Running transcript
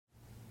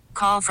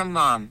Call from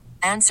mom.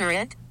 Answer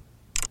it.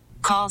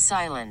 Call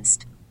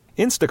silenced.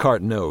 Instacart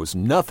knows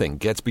nothing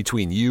gets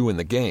between you and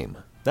the game.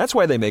 That's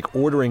why they make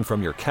ordering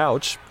from your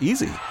couch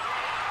easy.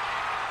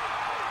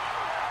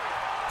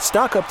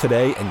 Stock up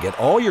today and get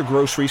all your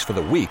groceries for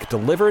the week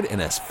delivered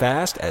in as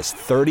fast as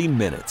 30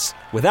 minutes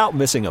without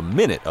missing a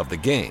minute of the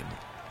game.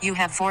 You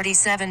have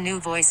 47 new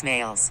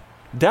voicemails.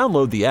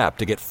 Download the app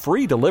to get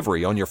free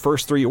delivery on your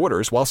first 3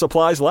 orders while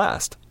supplies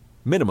last.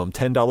 Minimum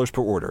 $10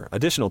 per order.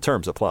 Additional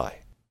terms apply.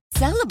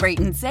 Celebrate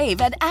and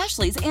save at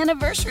Ashley's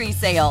Anniversary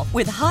Sale.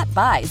 With Hot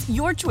Buys,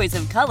 your choice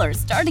of colors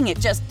starting at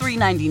just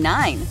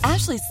 $3.99.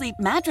 Ashley Sleep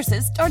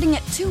mattresses starting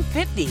at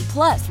 $2.50.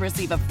 Plus,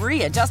 receive a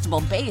free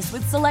adjustable base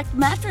with select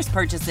mattress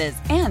purchases.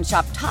 And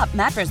shop top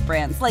mattress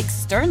brands like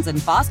Stearns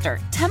 & Foster,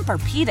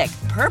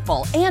 Tempur-Pedic,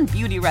 Purple, and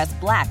Beautyrest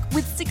Black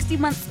with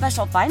 60-month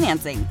special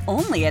financing.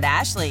 Only at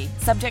Ashley.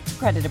 Subject to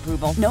credit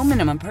approval. No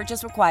minimum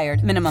purchase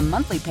required. Minimum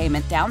monthly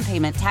payment, down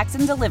payment, tax,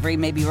 and delivery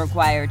may be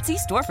required. See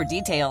store for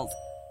details.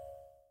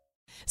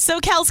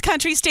 SoCal's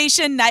Country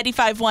Station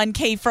 95.1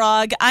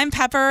 K-Frog. I'm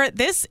Pepper.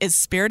 This is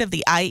Spirit of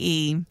the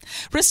IE.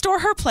 Restore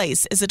Her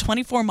Place is a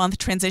 24-month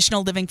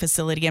transitional living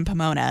facility in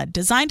Pomona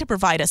designed to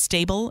provide a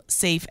stable,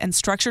 safe, and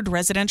structured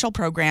residential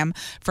program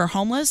for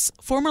homeless,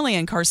 formerly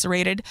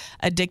incarcerated,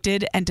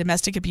 addicted, and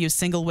domestic abuse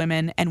single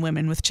women and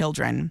women with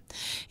children.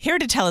 Here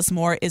to tell us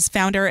more is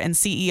founder and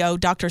CEO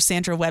Dr.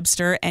 Sandra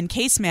Webster and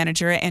Case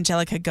Manager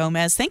Angelica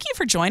Gomez. Thank you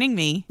for joining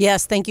me.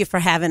 Yes, thank you for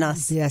having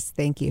us. Yes,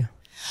 thank you.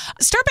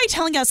 Start by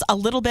telling us a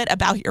little bit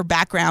about your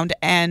background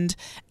and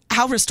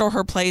how Restore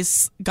Her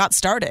Place got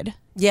started.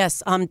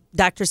 Yes, I'm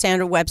Dr.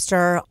 Sandra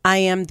Webster. I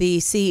am the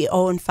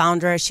CEO and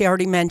founder, as she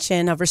already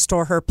mentioned, of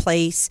Restore Her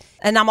Place.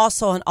 And I'm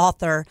also an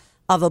author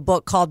of a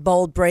book called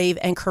Bold, Brave,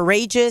 and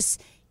Courageous,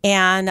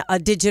 and a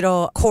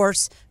digital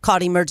course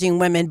called Emerging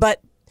Women.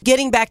 But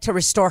getting back to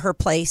Restore Her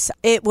Place,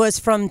 it was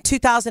from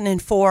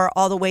 2004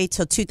 all the way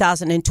till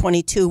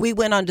 2022. We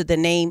went under the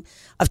name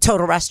of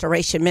Total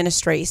Restoration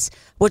Ministries,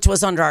 which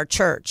was under our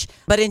church.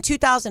 But in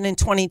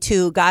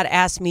 2022, God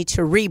asked me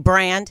to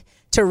rebrand,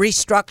 to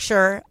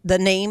restructure the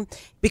name,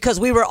 because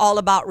we were all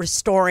about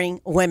restoring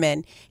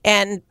women.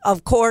 And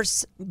of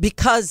course,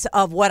 because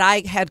of what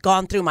I had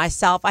gone through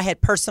myself, I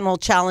had personal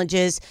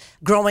challenges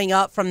growing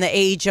up from the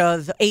age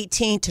of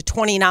 18 to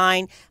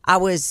 29. I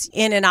was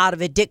in and out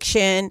of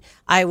addiction.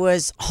 I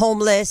was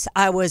homeless.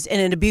 I was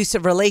in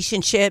abusive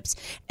relationships.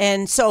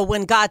 And so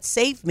when God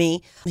saved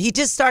me, he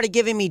just started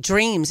giving me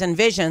dreams and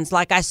visions.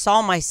 Like I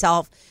saw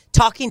myself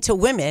talking to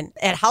women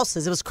at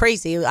houses. It was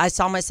crazy. I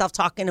saw myself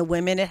talking to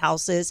women at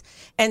houses.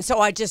 And so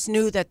I just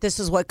knew that this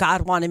is what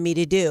God wanted me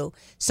to do.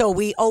 So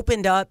we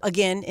opened up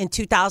again in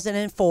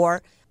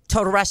 2004,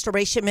 Total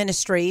Restoration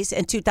Ministries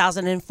in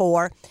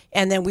 2004.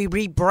 And then we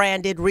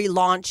rebranded,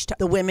 relaunched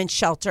the women's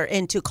shelter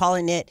into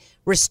calling it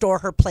Restore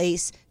Her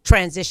Place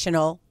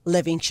Transitional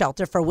Living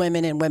Shelter for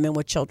Women and Women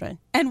with Children.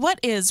 And what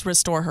is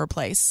Restore Her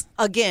Place?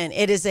 Again,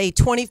 it is a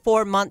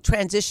 24-month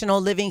transitional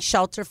living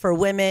shelter for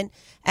women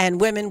and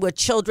women with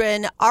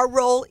children. Our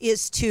role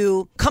is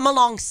to come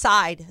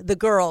alongside the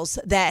girls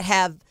that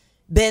have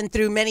been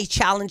through many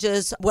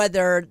challenges,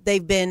 whether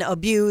they've been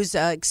abused,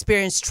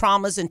 experienced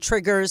traumas and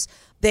triggers,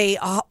 they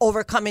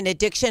overcoming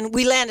addiction.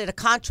 We landed a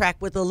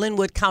contract with the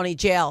Linwood County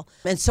Jail.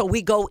 And so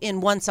we go in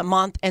once a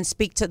month and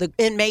speak to the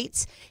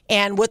inmates.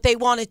 And what they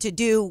wanted to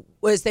do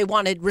was they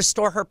wanted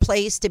Restore Her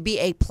Place to be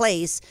a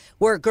place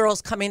where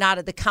girls coming out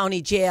of the county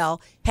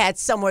jail had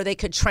somewhere they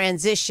could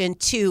transition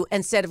to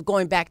instead of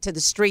going back to the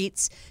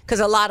streets. Because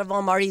a lot of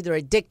them are either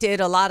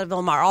addicted, a lot of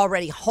them are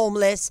already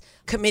homeless,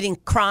 committing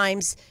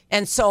crimes.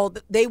 And so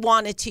they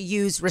wanted to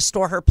use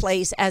Restore Her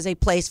Place as a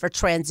place for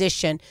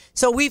transition.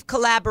 So we've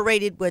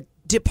collaborated with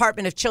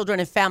Department of Children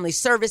and Family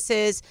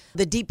Services,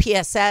 the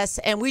DPSS,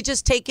 and we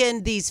just take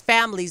in these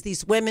families,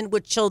 these women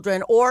with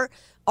children or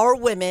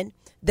women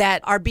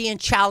that are being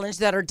challenged,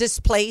 that are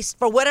displaced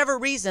for whatever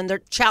reason. Their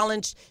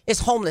challenge is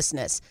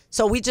homelessness.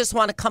 So we just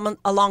want to come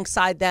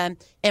alongside them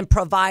and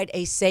provide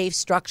a safe,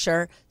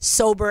 structure,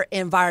 sober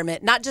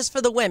environment, not just for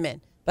the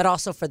women, but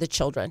also for the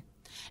children.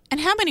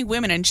 And how many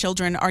women and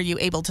children are you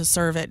able to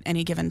serve at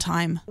any given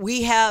time?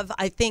 We have,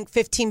 I think,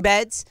 15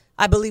 beds.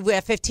 I believe we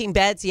have 15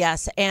 beds,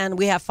 yes, and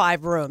we have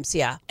 5 rooms,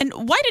 yeah. And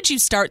why did you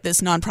start this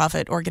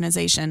nonprofit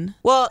organization?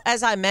 Well,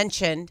 as I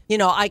mentioned,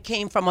 I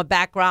came from a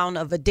background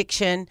of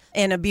addiction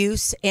and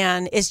abuse,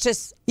 and it's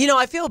just,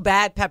 I feel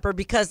bad, Pepper,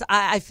 because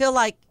I feel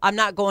like I'm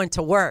not going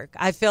to work.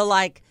 I feel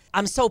like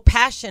I'm so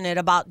passionate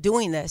about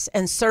doing this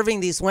and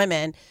serving these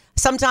women.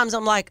 Sometimes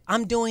I'm like,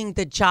 I'm doing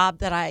the job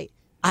that I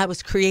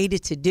was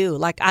created to do.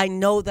 Like, I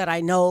know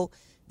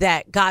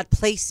that God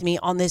placed me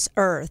on this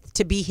earth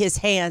to be his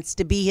hands,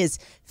 to be his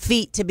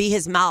feet, to be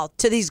his mouth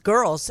to these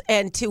girls,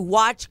 and to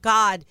watch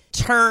God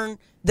turn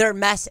their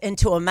mess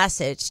into a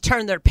message,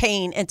 turn their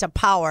pain into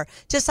power,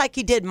 just like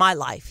he did my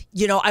life.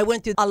 I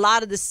went through a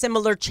lot of the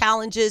similar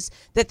challenges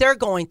that they're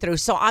going through.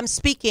 So I'm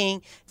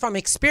speaking from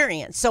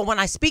experience. So when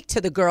I speak to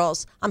the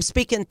girls, I'm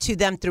speaking to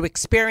them through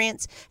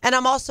experience, and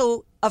I'm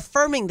also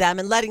affirming them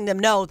and letting them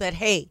know that,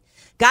 hey,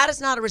 God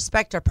is not a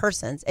respecter of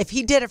persons. If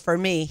he did it for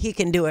me, he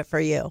can do it for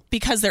you.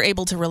 Because they're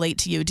able to relate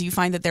to you, do you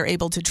find that they're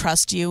able to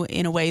trust you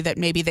in a way that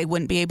maybe they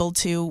wouldn't be able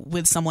to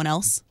with someone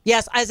else?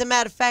 Yes, as a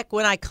matter of fact,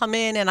 when I come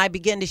in and I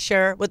begin to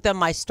share with them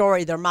my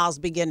story, their mouths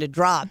begin to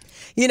drop.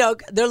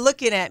 They're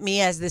looking at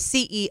me as the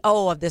CEO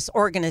of this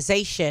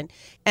organization,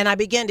 and I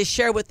begin to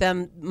share with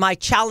them my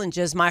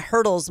challenges, my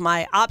hurdles,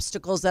 my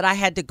obstacles that I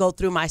had to go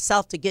through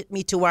myself to get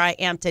me to where I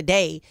am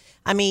today.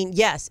 I mean,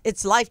 yes,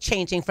 it's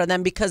life-changing for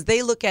them because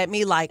they look at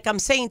me like, I'm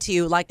saying to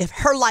you, like if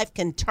her life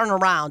can turn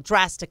around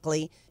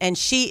drastically and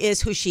she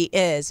is who she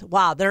is,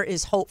 wow, there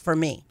is hope for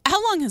me.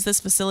 How long has this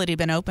facility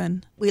been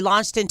open? We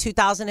launched in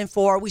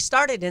 2004. We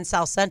started in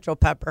South Central,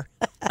 Pepper.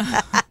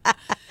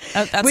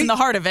 That's in the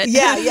heart of it.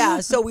 Yeah.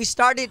 So we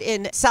started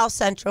in South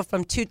Central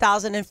from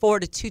 2004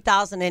 to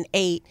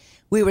 2008.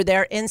 We were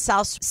there in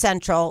South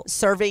Central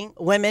serving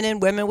women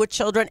and women with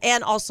children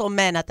and also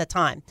men at the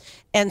time.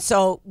 And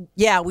so,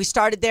 we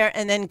started there,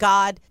 and then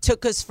God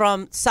took us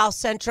from South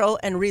Central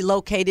and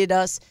relocated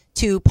us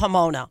to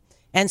Pomona.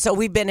 And so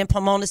we've been in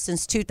Pomona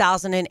since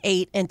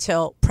 2008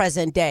 until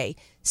present day.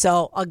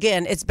 So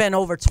again, it's been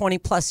over 20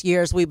 plus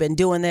years we've been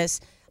doing this.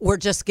 We're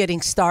just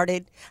getting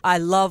started. I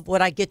love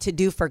what I get to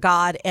do for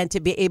God and to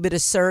be able to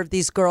serve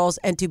these girls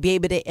and to be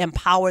able to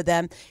empower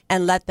them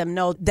and let them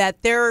know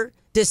that their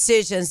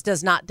decisions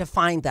does not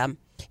define them.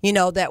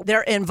 That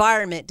their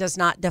environment does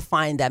not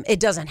define them. It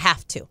doesn't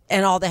have to.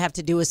 And all they have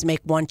to do is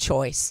make one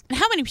choice. And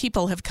how many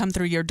people have come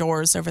through your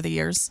doors over the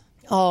years?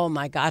 Oh,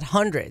 my God,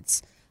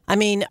 hundreds. I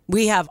mean,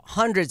 we have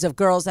hundreds of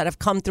girls that have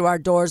come through our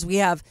doors. We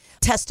have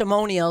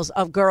testimonials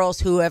of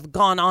girls who have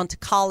gone on to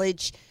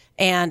college,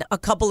 and a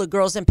couple of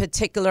girls in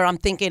particular I'm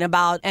thinking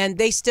about, and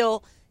they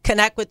still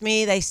connect with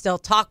me. They still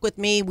talk with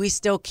me. We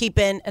still keep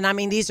in. And I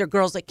mean, these are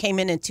girls that came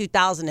in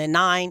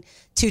 2009,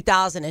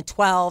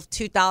 2012,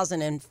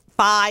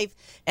 2005.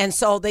 And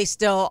so they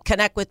still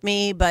connect with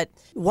me. But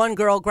one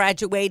girl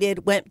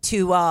graduated, went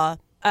to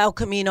El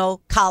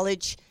Camino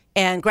College,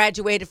 and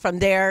graduated from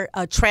there,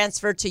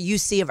 transferred to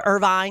UC of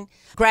Irvine,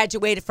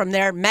 graduated from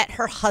there, met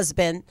her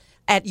husband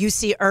at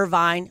UC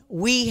Irvine.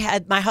 We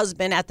had my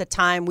husband at the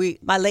time,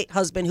 my late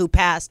husband who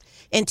passed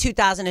in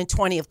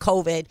 2020 of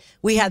COVID.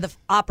 We had the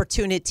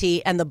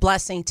opportunity and the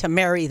blessing to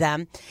marry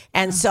them.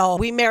 And so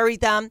we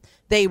married them.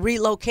 They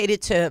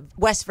relocated to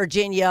West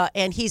Virginia,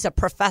 and he's a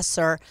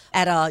professor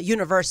at a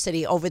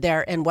university over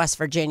there in West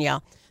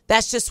Virginia.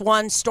 That's just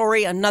one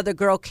story. Another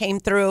girl came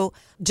through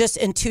just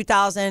in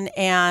 2000,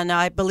 and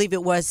I believe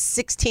it was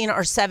 16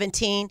 or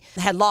 17,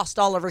 had lost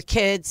all of her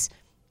kids.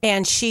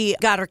 And she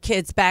got her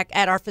kids back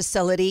at our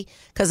facility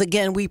because,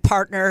 again, we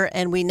partner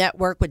and we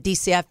network with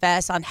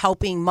DCFS on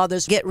helping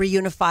mothers get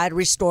reunified,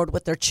 restored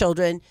with their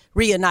children,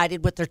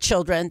 reunited with their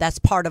children. That's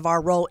part of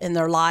our role in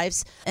their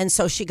lives. And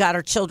so she got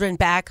her children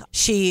back.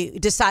 She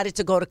decided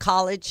to go to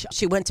college.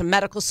 She went to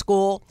medical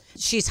school.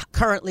 She's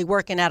currently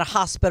working at a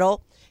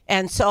hospital.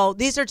 And so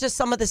these are just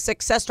some of the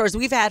success stories.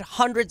 We've had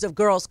hundreds of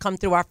girls come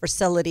through our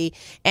facility,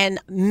 and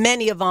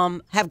many of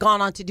them have gone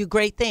on to do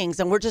great things.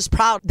 And we're just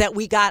proud that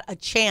we got a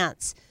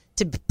chance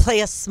to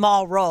play a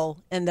small role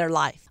in their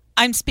life.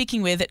 I'm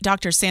speaking with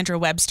Dr. Sandra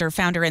Webster,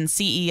 founder and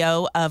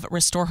CEO of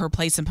Restore Her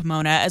Place in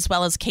Pomona, as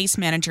well as Case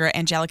Manager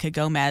Angelica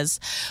Gomez.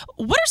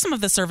 What are some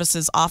of the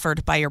services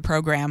offered by your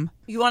program?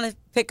 You want to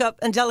pick up,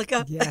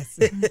 Angelica? Yes.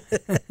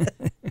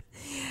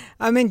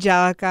 I'm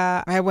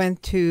Angelica. I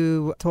went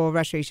to Total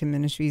Restoration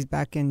Ministries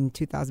back in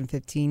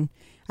 2015.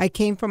 I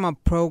came from a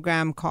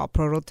program called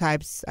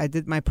Prototypes. I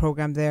did my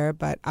program there,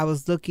 but I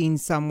was looking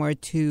somewhere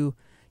to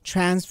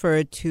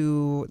transfer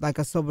to like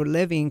a sober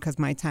living because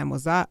my time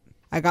was up.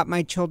 I got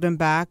my children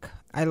back.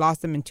 I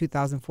lost them in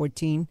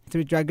 2014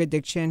 through drug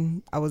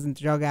addiction. I was a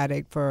drug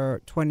addict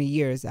for 20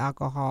 years,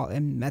 alcohol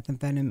and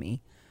methamphetamine.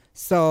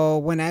 So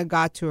when I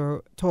got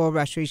to Total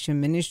Restoration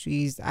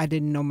Ministries, I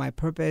didn't know my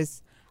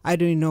purpose. I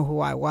didn't know who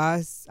I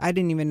was. I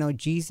didn't even know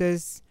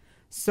Jesus.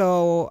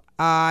 So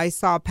I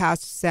saw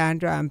Pastor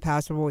Sandra and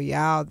Pastor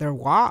Royale, their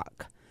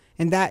walk.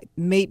 And that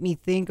made me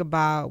think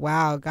about,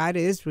 wow, God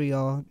is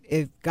real.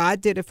 If God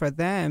did it for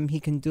them, he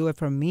can do it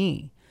for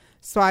me.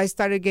 So I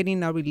started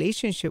getting a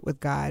relationship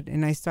with God,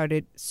 and I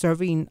started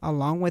serving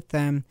along with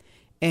them.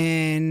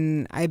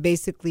 And I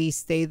basically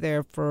stayed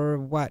there for,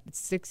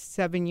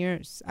 6-7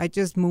 years. I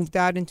just moved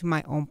out into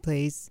my own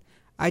place.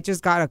 I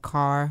just got a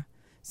car.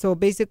 So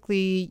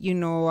basically,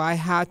 I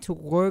had to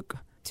work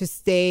to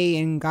stay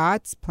in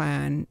God's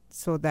plan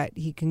so that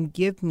he can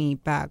give me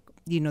back,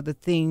 the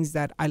things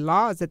that I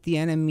lost, that the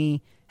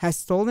enemy has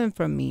stolen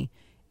from me.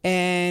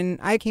 And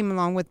I came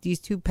along with these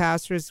two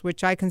pastors,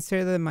 which I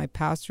consider them my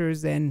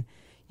pastors. And,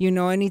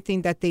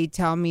 anything that they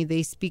tell me,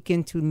 they speak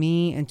into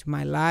me, into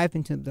my life,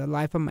 into the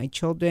life of my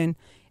children.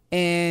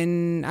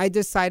 And I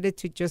decided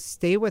to just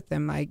stay with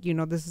them. Like,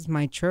 this is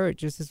my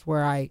church. This is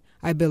where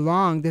I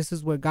belong. This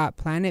is where God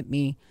planted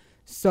me.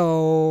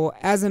 So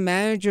as a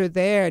manager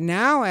there,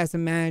 now as a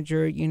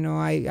manager,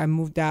 I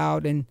moved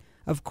out, and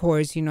of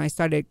course,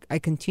 I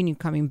continued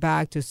coming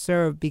back to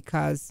serve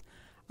because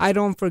I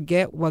don't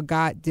forget what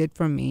God did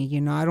for me. You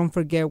know, I don't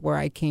forget where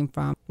I came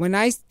from. When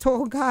I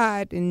told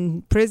God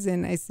in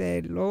prison, I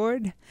said,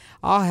 Lord,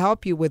 I'll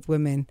help you with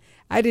women.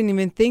 I didn't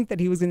even think that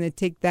he was going to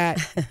take that.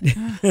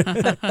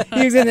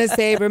 He was going to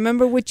say,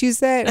 remember what you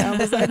said? I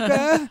was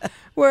like,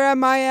 where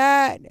am I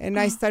at? And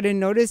I started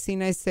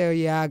noticing, I said,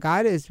 yeah,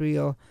 God is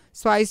real.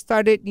 So I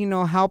started, you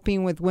know,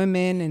 helping with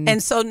women.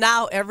 And so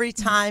now every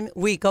time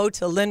we go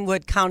to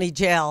Linwood County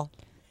Jail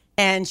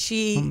and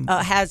she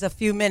has a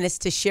few minutes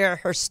to share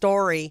her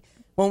story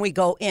when we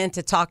go in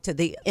to talk to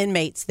the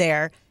inmates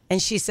there,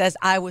 and she says,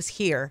 I was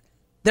here,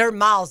 their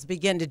mouths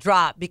begin to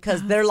drop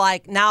because they're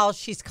like, now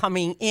she's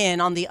coming in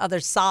on the other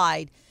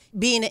side,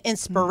 being an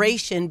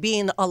inspiration,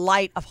 being a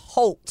light of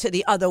hope to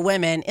the other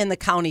women in the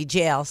county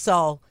jail.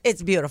 So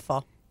it's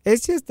beautiful.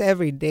 It's just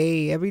every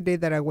day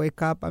that I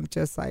wake up, I'm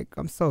just like,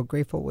 I'm so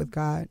grateful with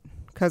God,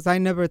 because I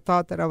never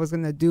thought that I was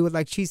going to do it.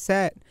 Like she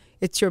said,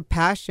 it's your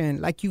passion.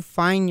 Like you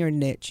find your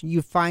niche.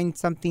 You find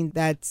something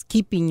that's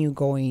keeping you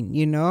going,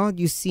 you know?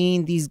 You're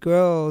seeing these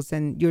girls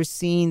and you're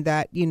seeing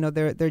that, you know,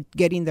 they're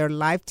getting their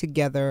life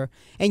together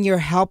and you're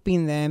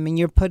helping them and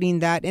you're putting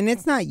that. And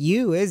it's not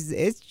you. It's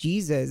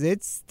Jesus.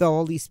 It's the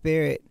Holy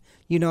Spirit,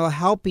 you know,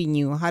 helping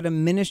you how to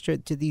minister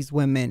to these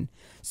women.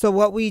 So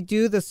what we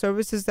do, the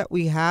services that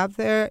we have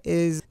there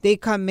is they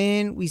come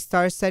in, we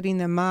start setting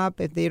them up.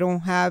 If they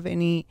don't have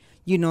any,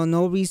 you know,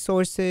 no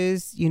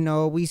resources, you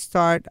know, we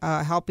start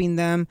helping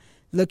them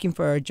looking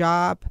for a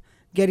job,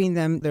 getting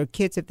them their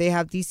kits. If they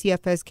have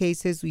DCFS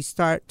cases, we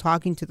start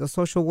talking to the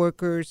social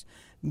workers,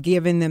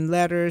 giving them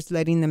letters,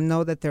 letting them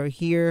know that they're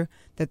here,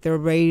 that they're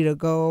ready to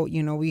go.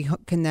 You know, we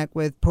connect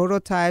with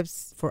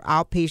prototypes for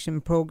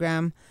outpatient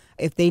program.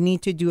 If they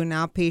need to do an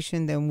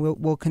outpatient, then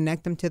we'll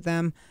connect them to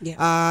them.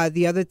 Yeah.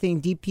 The other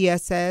thing,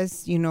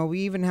 DPSS, you know, we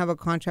even have a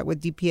contract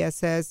with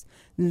DPSS,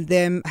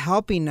 them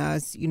helping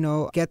us, you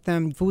know, get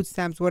them food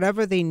stamps,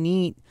 whatever they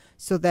need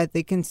so that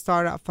they can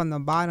start off from the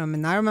bottom.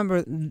 And I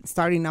remember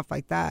starting off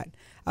like that.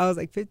 I was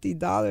like,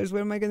 $50,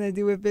 what am I going to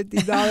do with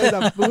 $50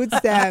 of food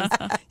stamps?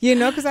 You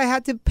know, because I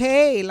had to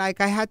pay. Like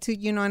I had to,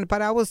 you know,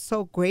 but I was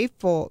so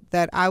grateful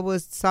that I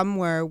was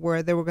somewhere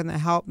where they were going to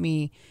help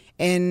me.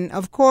 And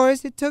of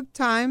course, it took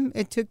time.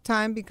 It took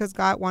time because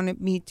God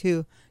wanted me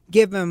to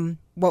give him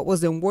what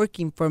wasn't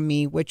working for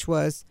me, which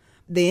was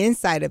the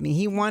inside of me.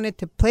 He wanted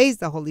to place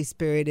the Holy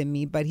Spirit in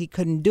me, but he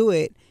couldn't do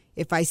it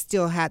if I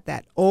still had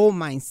that old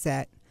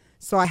mindset.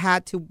 So I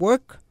had to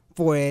work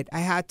for it. I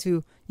had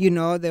to, you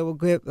know, they will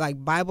give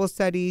like Bible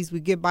studies.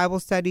 We give Bible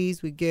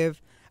studies. We give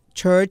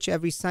church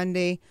every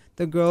Sunday.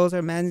 The girls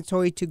are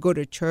mandatory to go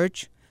to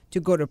church,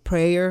 to go to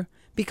prayer,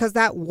 because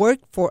that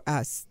worked for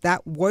us.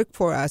 That worked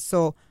for us.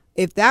 So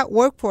if that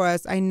worked for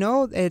us, I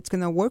know that it's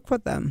going to work for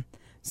them.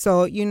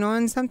 So, you know,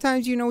 and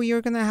sometimes, you know,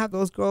 you're going to have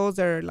those girls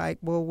that are like,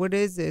 well, what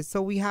is this?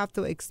 So we have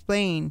to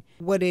explain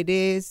what it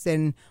is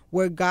and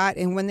where God,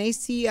 and when they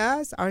see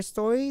us, our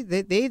story,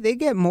 they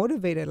get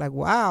motivated. Like,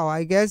 wow,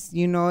 I guess,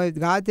 you know, if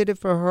God did it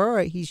for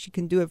her, she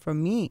can do it for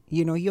me.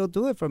 You know, he'll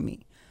do it for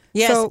me.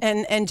 Yes, So,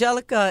 and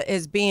Angelica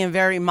is being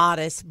very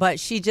modest, but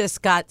she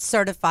just got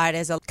certified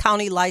as a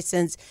county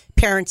licensed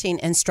parenting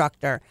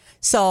instructor.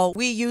 So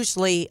we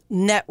usually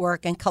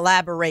network and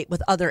collaborate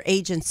with other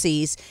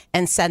agencies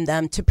and send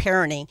them to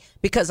parenting,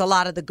 because a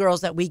lot of the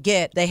girls that we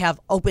get, they have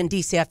open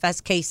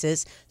DCFS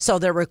cases, so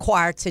they're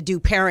required to do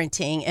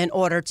parenting in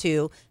order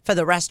for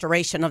the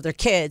restoration of their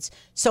kids.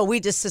 So we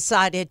just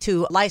decided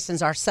to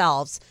license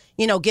ourselves,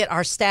 you know, get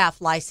our staff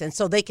licensed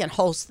so they can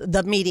host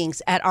the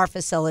meetings at our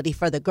facility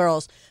for the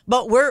girls.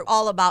 But we're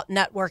all about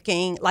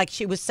networking, like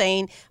she was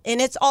saying,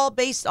 and it's all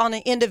based on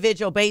an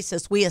individual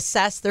basis. We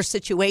assess their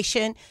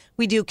situation.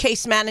 We do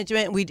case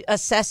management. We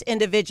assess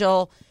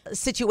individual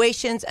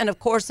situations. And of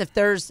course, if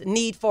there's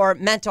need for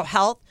mental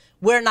health,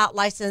 we're not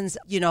licensed,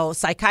 you know,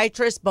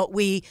 psychiatrists, but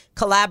we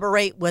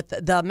collaborate with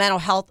the mental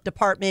health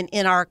department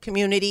in our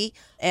community,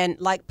 and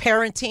like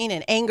parenting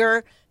and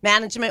anger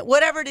management,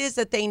 whatever it is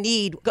that they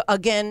need.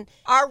 Again,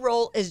 our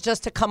role is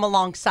just to come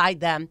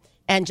alongside them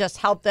and just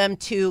help them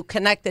to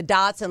connect the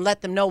dots and let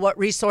them know what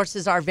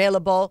resources are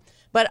available.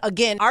 But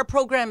again, our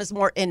program is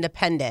more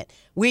independent.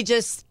 We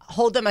just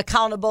hold them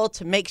accountable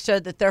to make sure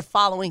that they're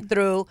following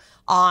through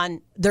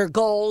on their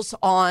goals,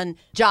 on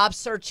job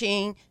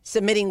searching,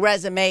 submitting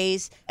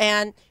resumes.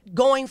 And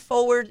going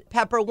forward,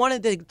 Pepper, one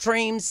of the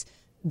dreams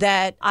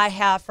that I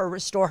have for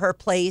Restore Her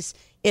Place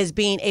is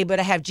being able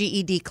to have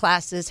GED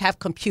classes, have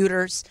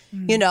computers,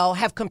 you know,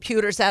 have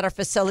computers at our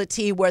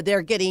facility where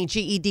they're getting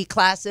GED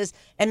classes,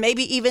 and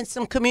maybe even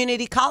some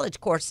community college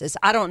courses.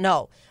 I don't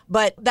know.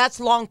 But that's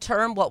long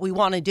term what we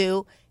want to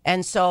do.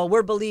 And so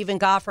we're believing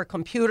God for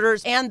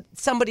computers and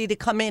somebody to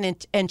come in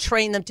and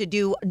train them to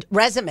do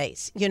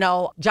resumes, you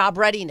know, job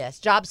readiness,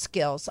 job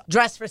skills,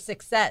 dress for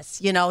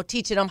success, you know,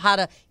 teaching them how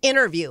to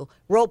interview,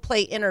 role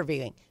play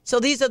interviewing.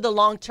 So these are the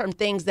long-term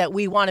things that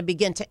we want to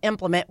begin to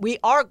implement. We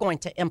are going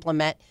to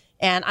implement.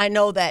 And I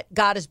know that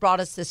God has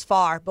brought us this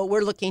far, but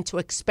we're looking to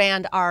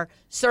expand our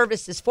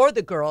services for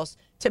the girls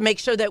to make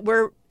sure that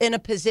we're in a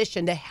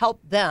position to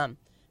help them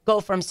go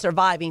from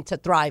surviving to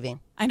thriving.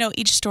 I know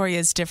each story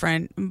is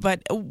different,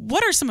 but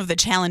what are some of the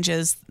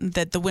challenges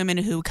that the women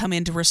who come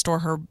in to Restore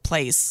Her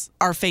Place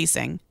are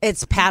facing?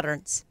 It's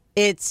patterns.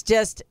 It's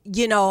just,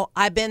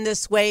 I've been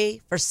this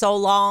way for so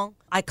long.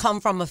 I come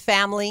from a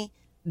family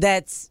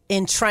that's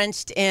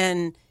entrenched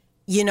in,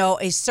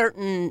 a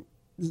certain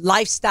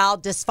lifestyle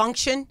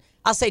dysfunction.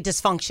 I'll say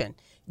dysfunction.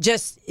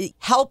 Just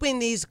helping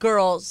these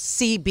girls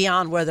see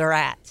beyond where they're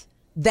at.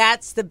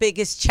 That's the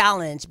biggest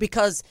challenge,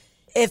 because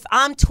if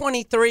I'm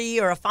 23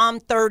 or if I'm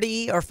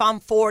 30 or if I'm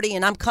 40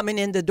 and I'm coming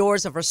in the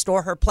doors of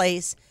Restore Her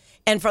Place,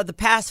 and for the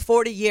past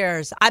 40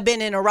 years, I've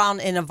been around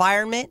an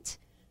environment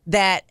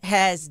that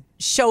has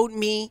showed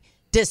me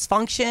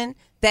dysfunction,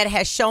 that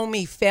has shown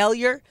me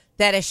failure,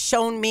 that has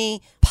shown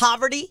me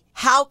poverty.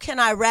 How can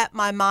I wrap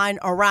my mind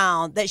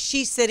around that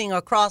she's sitting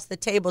across the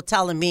table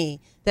telling me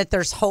that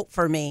there's hope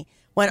for me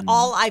when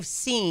all I've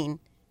seen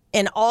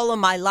in all of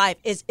my life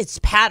is its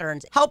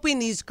patterns, helping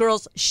these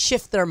girls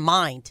shift their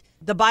mind.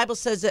 The Bible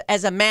says that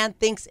as a man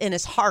thinks in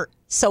his heart,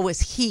 so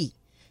is he.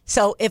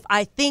 So if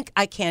I think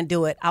I can't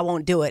do it, I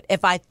won't do it.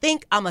 If I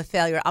think I'm a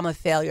failure, I'm a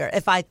failure.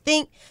 If I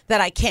think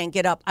that I can't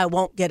get up, I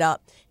won't get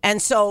up.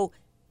 And so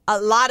a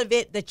lot of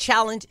it, the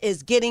challenge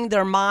is getting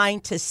their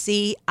mind to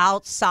see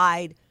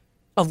outside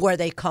of where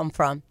they come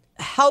from,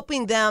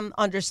 helping them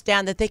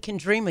understand that they can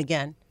dream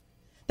again.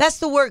 That's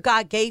the word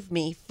God gave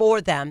me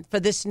for them for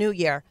this new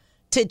year,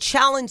 to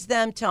challenge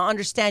them to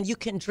understand you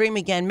can dream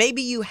again.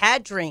 Maybe you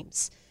had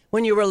dreams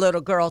when you were a little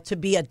girl to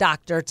be a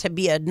doctor, to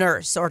be a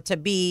nurse, or to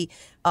be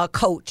a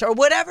coach, or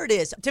whatever it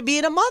is, to be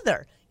a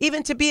mother,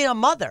 even to be a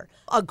mother,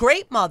 a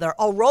great mother,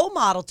 a role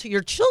model to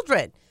your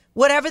children,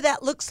 whatever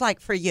that looks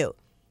like for you.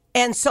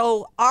 And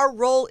so our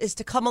role is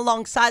to come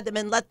alongside them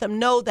and let them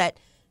know that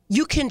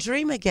you can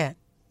dream again.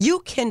 You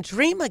can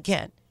dream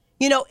again.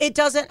 It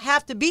doesn't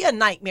have to be a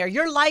nightmare.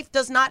 Your life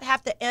does not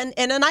have to end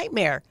in a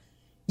nightmare.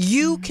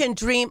 You can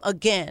dream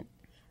again.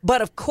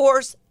 But of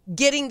course,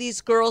 getting these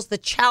girls, the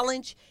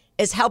challenge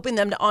is helping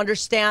them to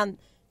understand,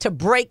 to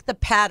break the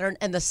pattern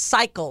and the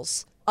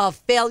cycles of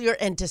failure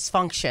and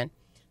dysfunction,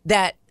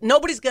 that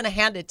nobody's going to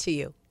hand it to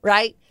you,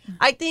 right?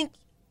 I think,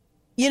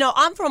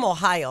 I'm from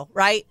Ohio,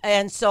 right?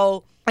 And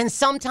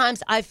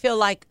sometimes I feel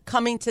like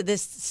coming to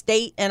this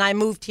state, and I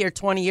moved here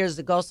 20 years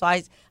ago, so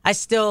I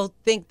still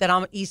think that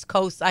I'm East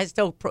Coast. I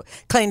still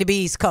claim to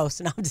be East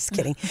Coast, and I'm just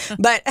kidding.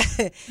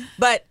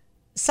 But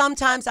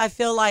sometimes I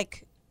feel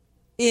like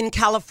in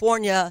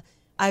California,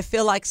 I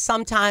feel like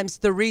sometimes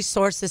the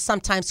resources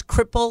sometimes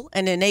cripple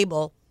and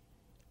enable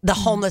the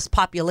homeless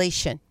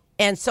population.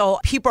 And so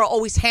people are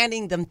always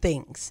handing them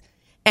things.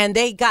 And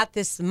they got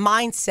this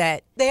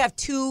mindset. They have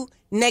two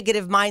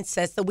negative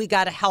mindsets that we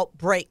got to help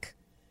break.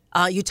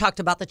 You talked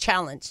about the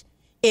challenge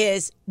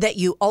is that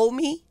you owe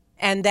me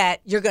and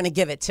that you're going to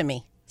give it to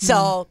me.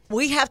 So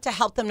we have to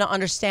help them to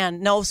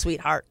understand, no,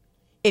 sweetheart,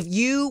 if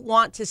you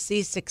want to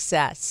see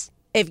success,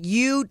 if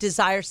you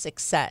desire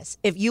success,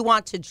 if you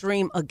want to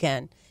dream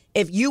again,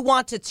 if you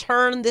want to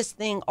turn this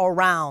thing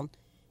around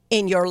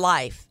in your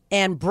life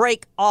and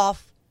break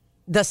off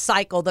the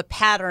cycle, the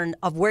pattern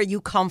of where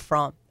you come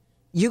from,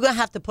 you're going to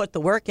have to put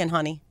the work in,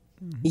 honey.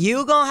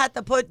 You're going to have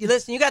to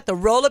you got to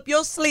roll up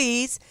your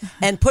sleeves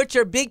and put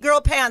your big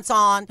girl pants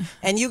on,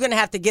 and you're going to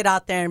have to get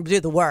out there and do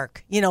the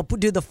work,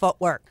 do the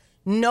footwork.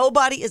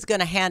 Nobody is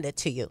going to hand it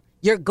to you.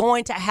 You're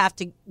going to have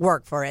to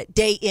work for it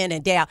day in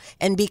and day out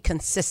and be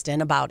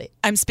consistent about it.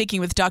 I'm speaking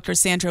with Dr.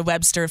 Sandra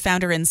Webster,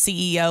 founder and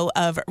CEO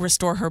of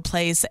Restore Her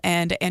Place,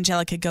 and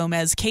Angelica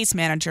Gomez, case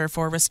manager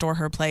for Restore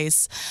Her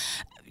Place.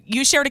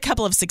 You shared a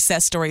couple of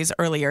success stories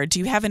earlier. Do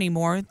you have any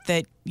more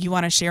that you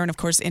want to share? And of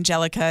course,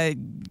 Angelica,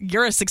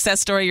 you're a success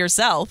story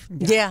yourself.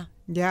 Yeah.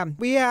 Yeah.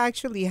 We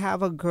actually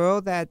have a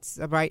girl that's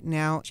right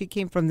now, she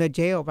came from the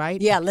jail,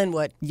 right? Yeah,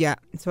 Linwood. Yeah.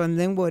 So in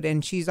Linwood,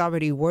 and she's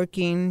already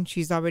working.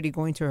 She's already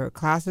going to her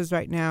classes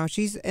right now.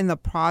 She's in the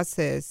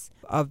process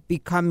of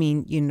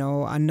becoming,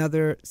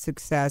 another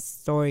success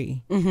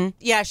story. Mm-hmm.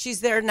 Yeah,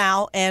 she's there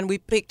now, and we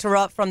picked her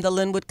up from the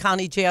Linwood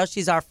County Jail.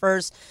 She's our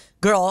first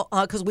girl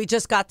because we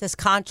just got this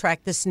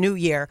contract this new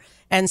year.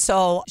 And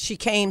so she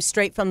came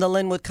straight from the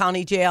Linwood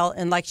County Jail.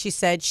 And like she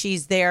said,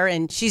 she's there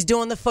and she's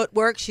doing the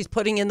footwork. She's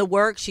putting in the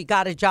work. She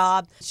got a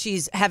job.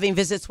 She's having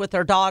visits with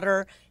her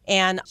daughter.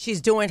 And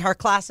she's doing her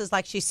classes,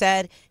 like she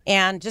said,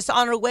 and just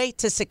on her way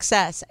to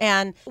success.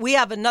 And we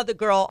have another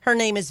girl. Her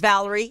name is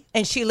Valerie,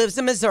 and she lives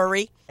in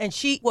Missouri. And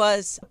she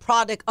was a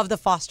product of the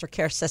foster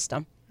care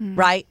system,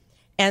 right?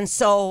 And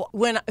so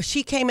when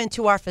she came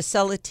into our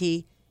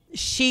facility,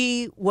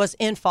 she was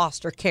in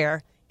foster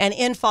care. And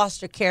in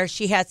foster care,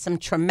 she had some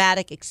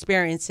traumatic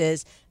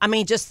experiences. I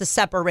mean, just the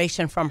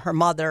separation from her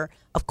mother,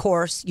 of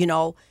course,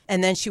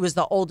 and then she was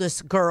the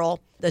oldest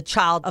girl, the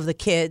child of the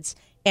kids.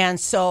 And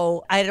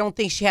so I don't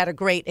think she had a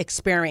great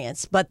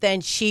experience. But then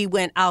she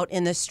went out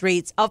in the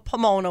streets of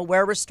Pomona,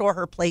 where Restore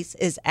Her Place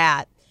is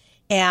at,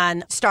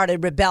 and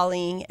started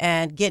rebelling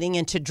and getting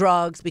into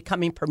drugs,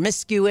 becoming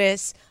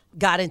promiscuous,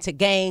 got into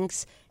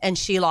gangs, and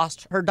she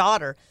lost her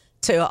daughter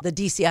to the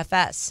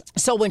DCFS.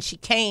 So when she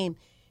came,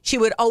 she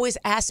would always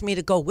ask me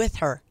to go with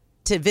her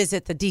to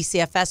visit the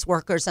DCFS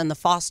workers and the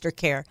foster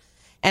care.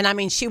 And I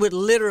mean, she would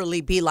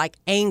literally be like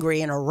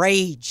angry in a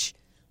rage.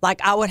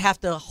 Like I would have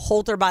to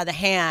hold her by the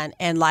hand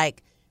and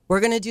like, we're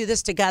going to do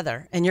this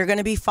together and you're going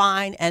to be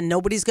fine and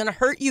nobody's going to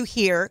hurt you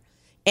here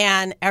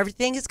and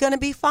everything is going to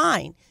be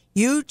fine.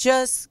 You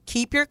just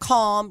keep your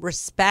calm,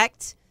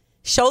 respect,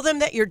 show them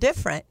that you're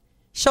different.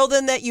 Show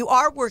them that you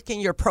are working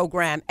your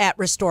program at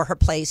Restore Her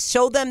Place.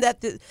 Show them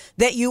that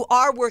that you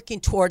are working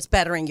towards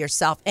bettering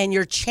yourself and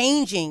you're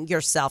changing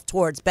yourself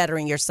towards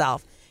bettering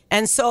yourself.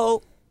 And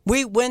so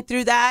we went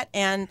through that,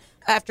 and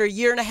after a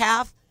year and a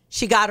half,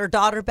 she got her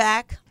daughter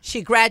back.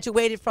 She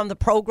graduated from the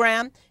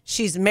program.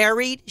 She's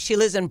married. She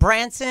lives in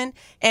Branson,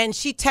 and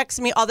she texts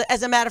me all the.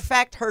 As a matter of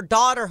fact, her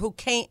daughter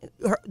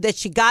that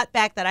she got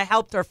back that I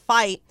helped her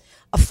fight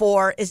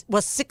for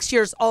was 6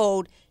 years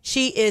old.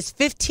 She is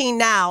 15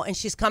 now, and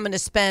she's coming to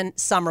spend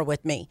summer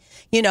with me.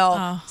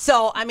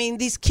 So I mean,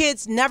 these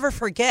kids never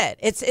forget.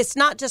 It's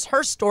not just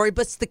her story,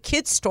 but it's the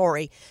kids'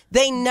 story.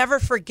 They never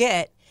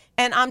forget.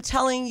 And I'm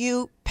telling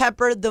you,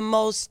 Pepper,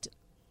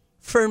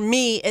 for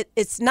me,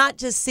 it's not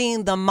just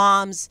seeing the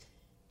moms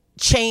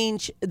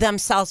change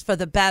themselves for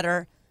the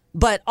better,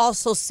 but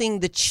also seeing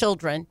the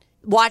children,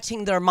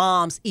 watching their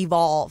moms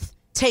evolve,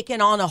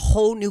 taking on a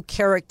whole new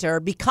character,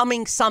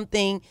 becoming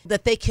something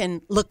that they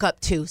can look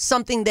up to,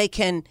 something they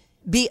can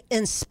be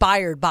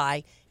inspired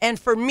by. And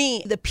for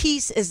me, the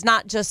peace is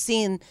not just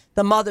seeing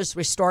the mothers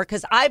restore,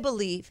 because I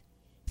believe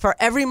for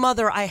every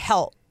mother I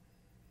help,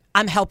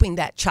 I'm helping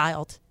that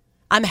child.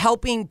 I'm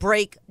helping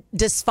break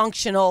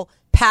dysfunctional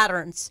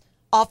patterns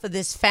off of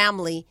this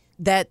family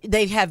that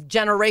they have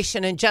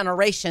generation and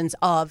generations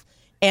of,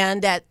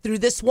 and that through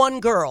this one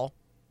girl,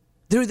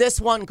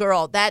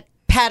 that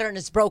pattern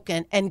is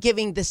broken, and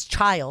giving this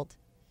child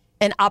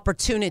an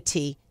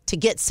opportunity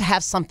to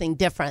have something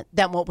different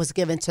than what was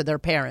given to their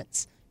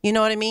parents. You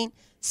know what I mean?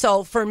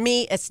 So for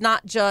me, it's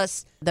not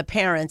just the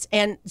parents.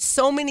 And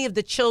so many of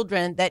the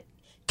children that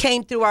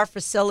came through our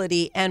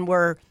facility and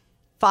were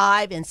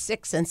 5 and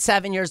 6 and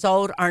 7 years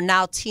old are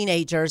now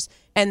teenagers,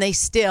 and they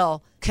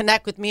still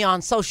connect with me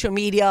on social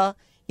media.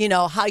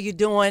 How you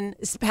doing,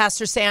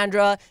 Pastor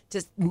Sandra?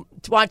 Just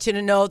want you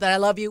to know that I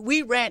love you.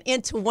 We ran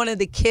into one of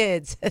the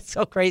kids. It's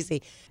so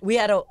crazy. We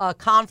had a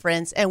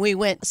conference, and we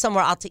went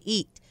somewhere out to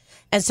eat.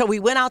 And so we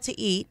went out to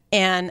eat,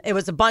 and it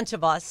was a bunch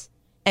of us.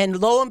 And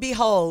lo and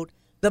behold,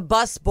 the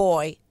bus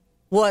boy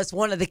was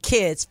one of the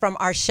kids from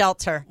our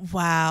shelter.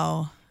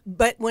 Wow.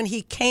 But when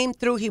he came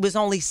through, he was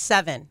only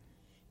 7.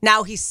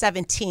 Now he's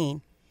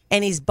 17,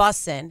 and he's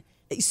bussing.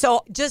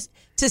 So just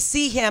to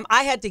see him,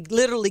 I had to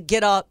literally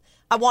get up.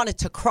 I wanted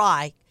to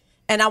cry,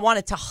 and I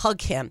wanted to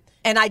hug him.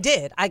 And I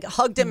did. I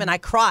hugged him, and I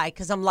cried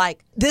because I'm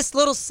like, this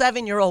little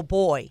 7-year-old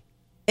boy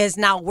is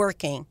now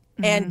working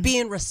and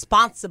being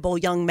responsible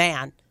young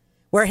man,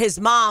 where his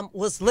mom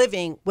was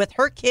living with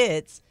her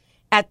kids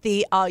at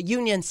the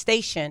Union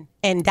Station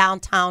in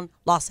downtown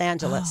Los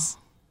Angeles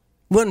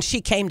when she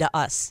came to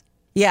us.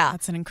 Yeah.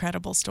 That's an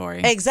incredible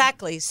story.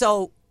 Exactly.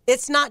 So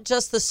it's not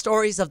just the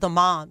stories of the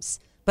moms,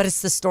 but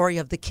it's the story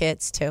of the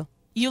kids, too.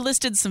 You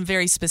listed some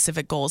very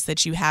specific goals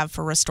that you have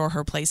for Restore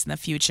Her Place in the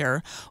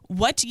future.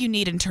 What do you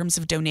need in terms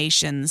of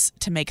donations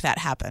to make that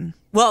happen?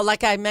 Well,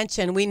 like I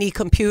mentioned, we need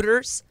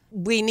computers.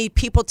 We need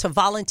people to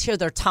volunteer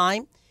their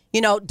time.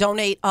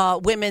 Donate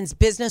women's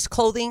business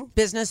clothing,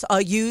 business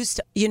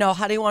used,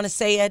 how do you want to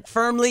say it?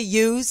 Firmly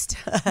used,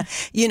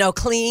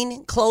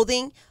 clean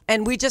clothing.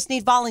 And we just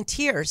need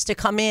volunteers to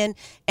come in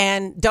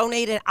and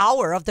donate an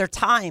hour of their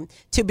time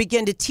to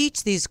begin to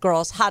teach these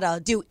girls how to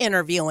do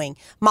interviewing,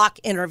 mock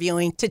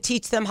interviewing, to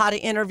teach them how to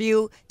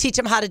interview, teach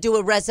them how to do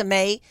a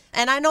resume.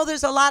 And I know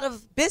there's a lot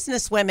of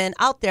business women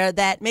out there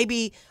that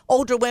maybe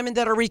older women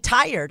that are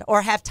retired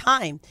or have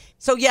time.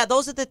 So, yeah,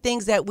 those are the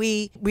things that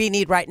we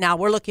need right now.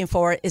 We're looking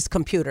for is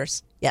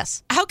computers.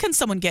 Yes. How can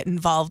someone get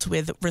involved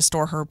with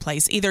Restore Her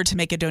Place, either to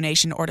make a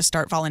donation or to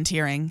start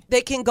volunteering?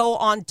 They can go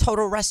on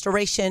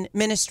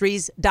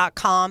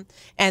totalrestorationministries.com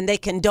and they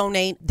can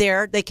donate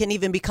there. They can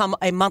even become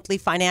a monthly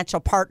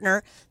financial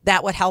partner.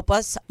 That would help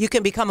us. You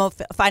can become a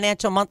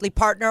financial monthly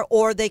partner,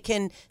 or they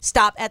can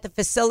stop at the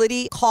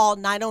facility, call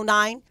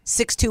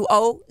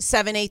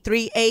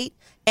 909-620-7838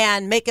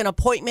 and make an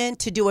appointment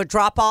to do a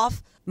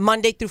drop-off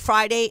Monday through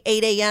Friday,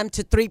 8 a.m.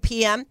 to 3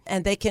 p.m.,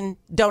 and they can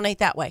donate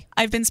that way.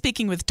 I've been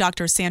speaking with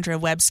Dr. Sandra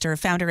Webster,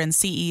 founder and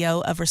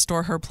CEO of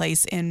Restore Her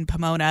Place in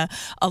Pomona,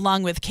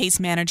 along with Case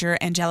Manager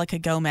Angelica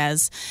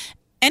Gomez.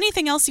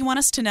 Anything else you want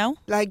us to know?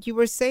 Like you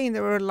were saying,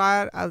 there were a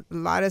lot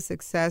of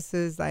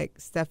successes, like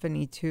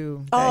Stephanie,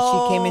 too, that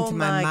she came into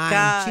my mind.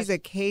 God. She's a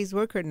case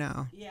worker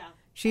now. Yeah.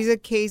 She's a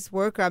case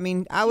worker. I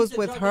mean, I was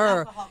with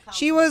her.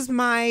 She was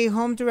my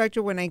home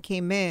director when I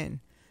came in.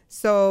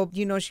 So,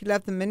 she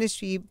left the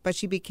ministry, but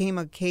she became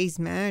a case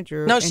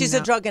manager. No, she's a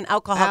drug and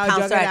alcohol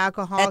counselor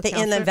at the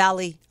Inland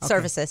Valley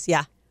Services.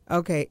 Yeah.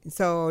 Okay,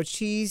 so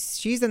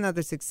she's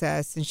another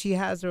success, and she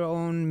has her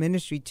own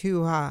ministry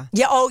too, huh?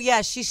 Yeah. Oh,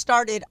 yeah. She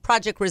started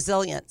Project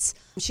Resilience.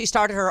 She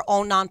started her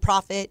own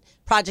nonprofit,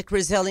 Project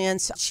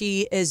Resilience.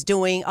 She is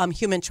doing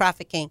human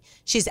trafficking.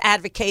 She's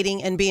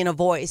advocating and being a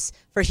voice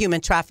for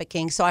human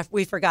trafficking. So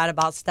we forgot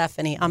about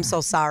Stephanie. I'm so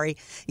sorry.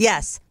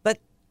 Yes, but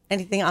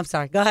anything? I'm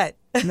sorry. Go ahead.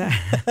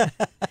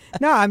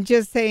 No, I'm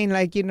just saying,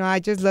 like, I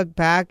just look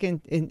back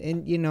and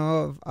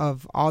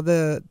of all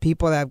the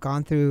people that have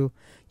gone through,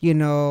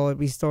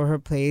 Restore Her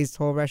Place,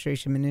 Total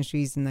Restoration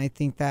Ministries. And I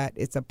think that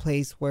it's a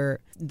place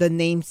where the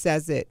name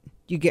says it,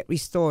 you get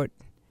restored.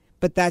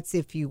 But that's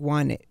if you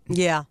want it.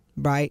 Yeah.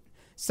 Right?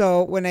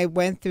 So when I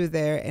went through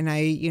there and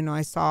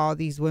I saw all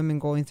these women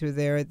going through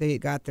there, they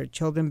got their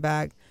children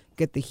back,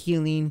 get the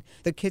healing.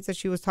 The kids that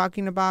she was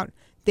talking about,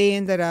 they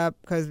ended up,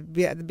 because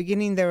at the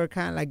beginning they were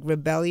kind of like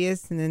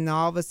rebellious. And then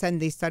all of a sudden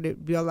they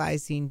started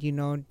realizing,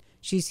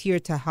 she's here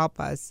to help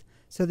us.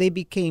 So they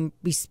became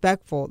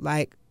respectful,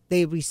 like,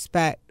 they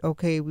respect,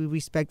 okay, we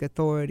respect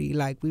authority,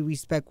 like we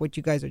respect what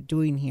you guys are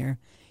doing here.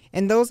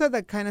 And those are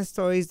the kind of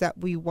stories that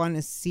we want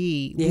to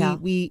see. Yeah.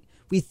 We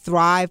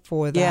thrive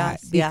for that,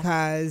 Yes,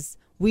 because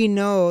we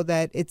know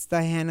that it's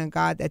the hand of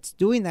God that's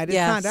doing that. It's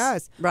Yes, not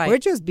us. right. We're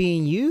just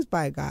being used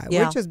by God.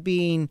 Yeah. We're just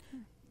being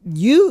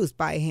used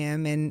by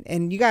him,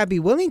 and you got to be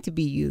willing to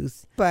be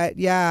used. But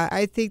yeah,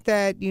 I think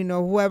that,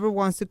 whoever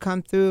wants to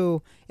come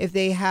through, if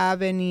they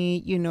have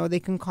any, they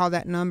can call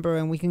that number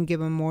and we can give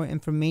them more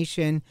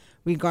information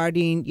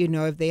regarding,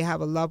 if they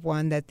have a loved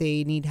one that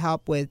they need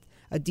help with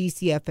a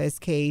DCFS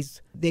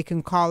case, they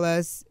can call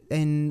us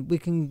and we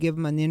can give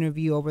them an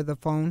interview over the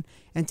phone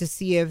and to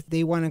see if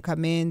they want to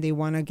come in, they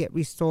want to get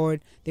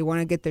restored, they want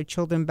to get their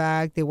children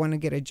back, they want to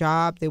get a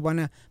job,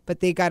 but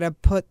they got to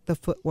put the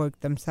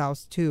footwork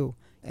themselves too.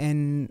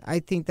 And I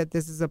think that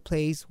this is a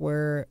place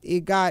where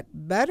it got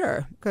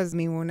better, because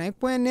when I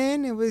went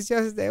in, it was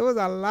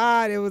a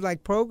lot. It was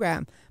like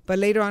program. But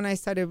later on, I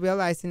started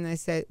realizing, I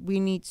said,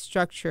 we need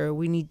structure.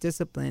 We need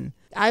discipline.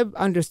 I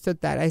understood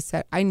that. I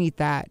said, I need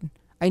that.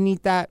 I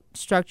need that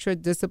structure,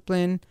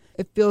 discipline.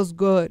 It feels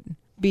good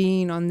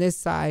being on this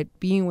side,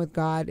 being with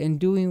God and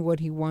doing what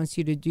he wants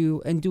you to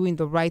do and doing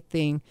the right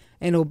thing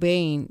and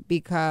obeying,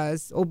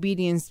 because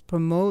obedience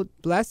promotes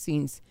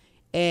blessings.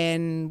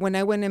 And when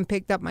I went and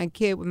picked up my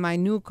kid with my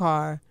new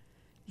car,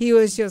 he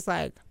was just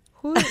like,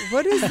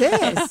 what is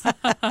this?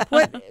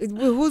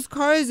 Whose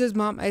car is this,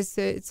 Mom? I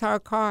said, it's our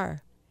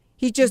car.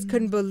 He just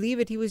couldn't believe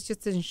it. He was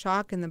just in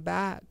shock in the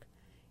back.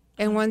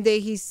 And one day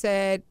he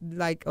said,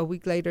 like a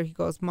week later, he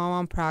goes, Mom,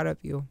 I'm proud of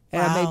you.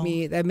 And Wow.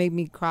 that made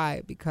me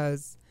cry,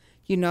 because,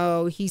 he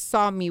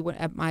saw me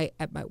at my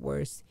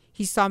worst.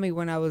 He saw me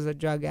when I was a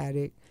drug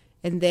addict.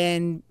 And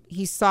then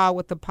he saw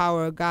what the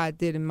power of God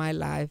did in my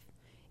life.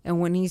 And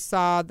when he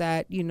saw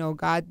that,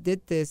 God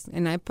did this,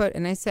 and I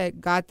said,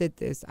 God did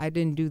this. I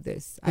didn't do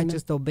this. I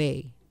just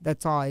obey.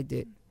 That's all I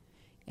did.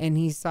 And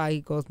he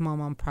goes,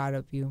 Mom, I'm proud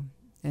of you.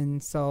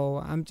 And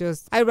so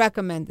I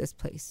recommend this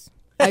place.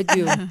 I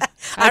do.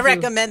 I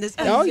recommend this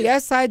place. Oh,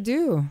 yes, I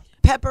do.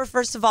 Pepper,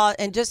 first of all,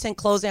 and just in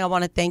closing, I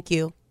want to thank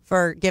you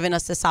for giving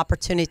us this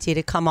opportunity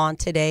to come on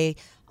today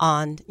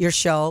on your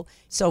show.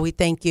 So we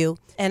thank you.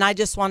 And I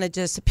just want to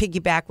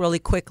piggyback really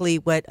quickly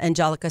what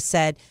Angelica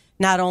said.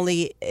 Not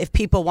only if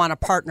people want to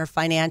partner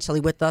financially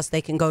with us,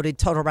 they can go to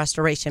Total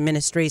Restoration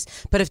Ministries,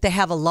 but if they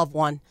have a loved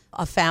one,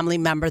 a family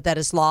member that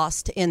is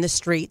lost in the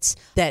streets,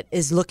 that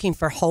is looking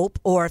for hope,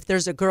 or if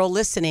there's a girl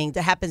listening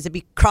that happens to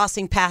be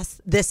crossing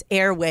past this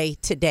airway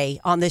today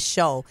on this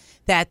show,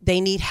 that they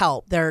need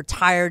help. They're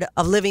tired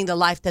of living the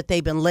life that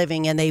they've been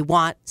living and they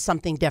want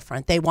something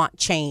different. They want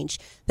change.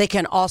 They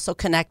can also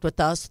connect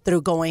with us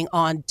through going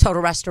on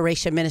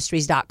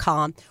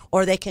totalrestorationministries.com,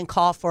 or they can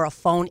call for a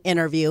phone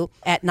interview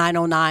at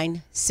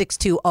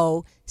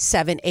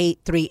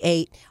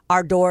 909-620-7838.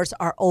 Our doors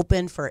are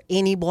open for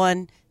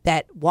anyone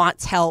that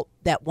wants help,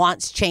 that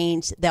wants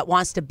change, that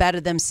wants to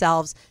better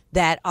themselves,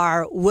 that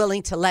are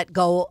willing to let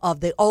go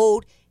of the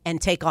old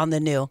and take on the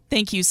new.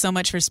 Thank you so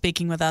much for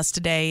speaking with us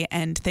today,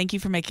 and thank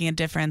you for making a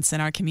difference in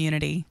our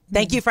community.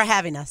 Thank you for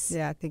having us.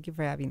 Yeah, thank you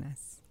for having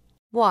us.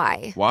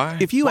 Why? Why?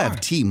 If you have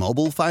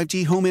T-Mobile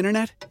 5G home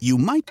internet, you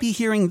might be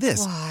hearing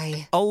this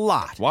Why? a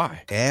lot.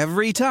 Why?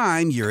 Every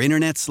time your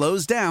internet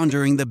slows down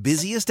during the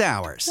busiest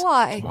hours.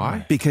 Why?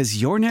 Why?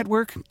 Because your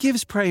network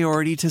gives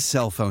priority to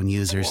cell phone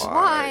users.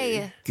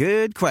 Why?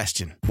 Good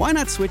question. Why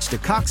not switch to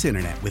Cox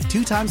Internet with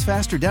 2 times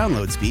faster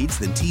download speeds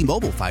than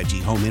T-Mobile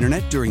 5G home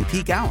internet during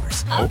peak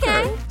hours?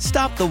 Okay.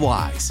 Stop the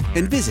whys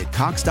and visit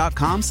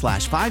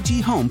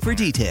cox.com/5G home for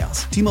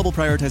details. T-Mobile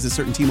prioritizes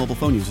certain T-Mobile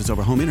phone users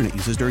over home internet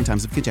users during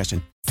times of congestion.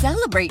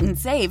 Celebrate and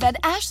save at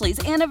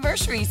Ashley's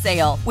Anniversary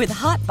Sale. With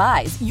Hot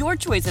Buys, your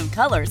choice of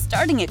colors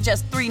starting at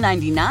just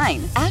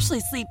 $3.99. Ashley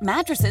Sleep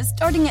mattresses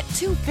starting at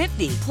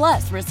 $2.50.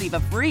 Plus, receive a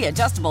free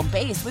adjustable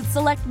base with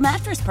select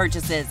mattress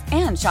purchases.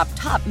 And shop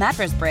top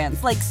mattress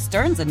brands like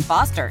Stearns &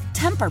 Foster,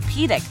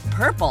 Tempur-Pedic,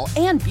 Purple,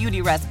 and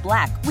Beautyrest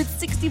Black with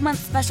 60-month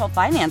special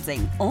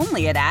financing.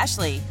 Only at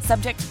Ashley.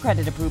 Subject to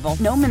credit approval.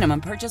 No minimum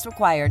purchase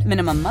required.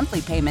 Minimum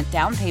monthly payment,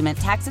 down payment,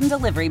 tax, and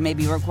delivery may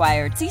be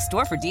required. See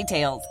store for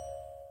details.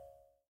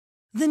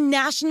 The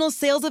national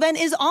sales event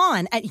is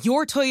on at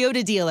your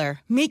Toyota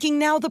dealer, making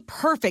now the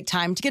perfect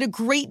time to get a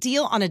great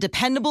deal on a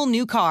dependable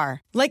new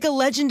car. Like a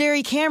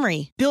legendary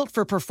Camry, built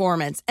for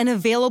performance and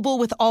available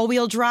with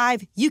all-wheel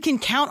drive, you can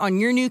count on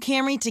your new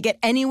Camry to get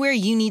anywhere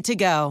you need to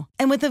go.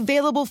 And with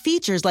available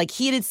features like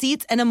heated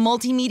seats and a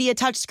multimedia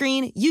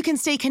touchscreen, you can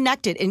stay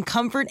connected in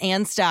comfort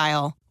and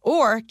style.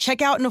 Or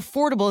check out an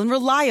affordable and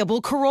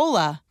reliable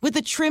Corolla with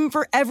a trim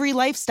for every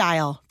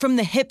lifestyle. From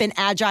the hip and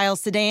agile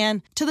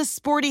sedan to the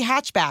sporty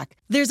hatchback,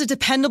 there's a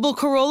dependable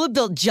Corolla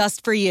built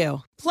just for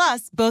you.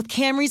 Plus, both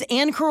Camrys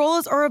and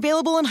Corollas are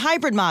available in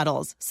hybrid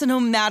models, so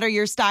no matter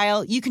your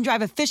style, you can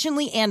drive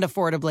efficiently and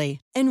affordably.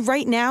 And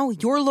right now,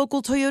 your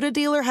local Toyota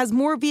dealer has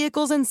more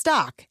vehicles in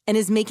stock and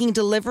is making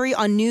delivery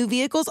on new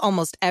vehicles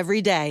almost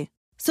every day.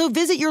 So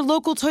visit your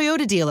local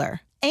Toyota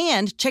dealer.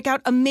 And check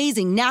out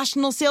amazing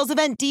national sales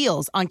event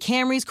deals on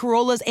Camrys,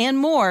 Corollas, and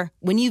more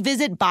when you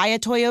visit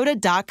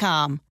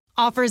buyatoyota.com.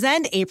 Offers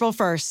end April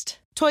 1st.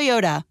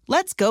 Toyota,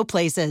 let's go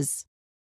places.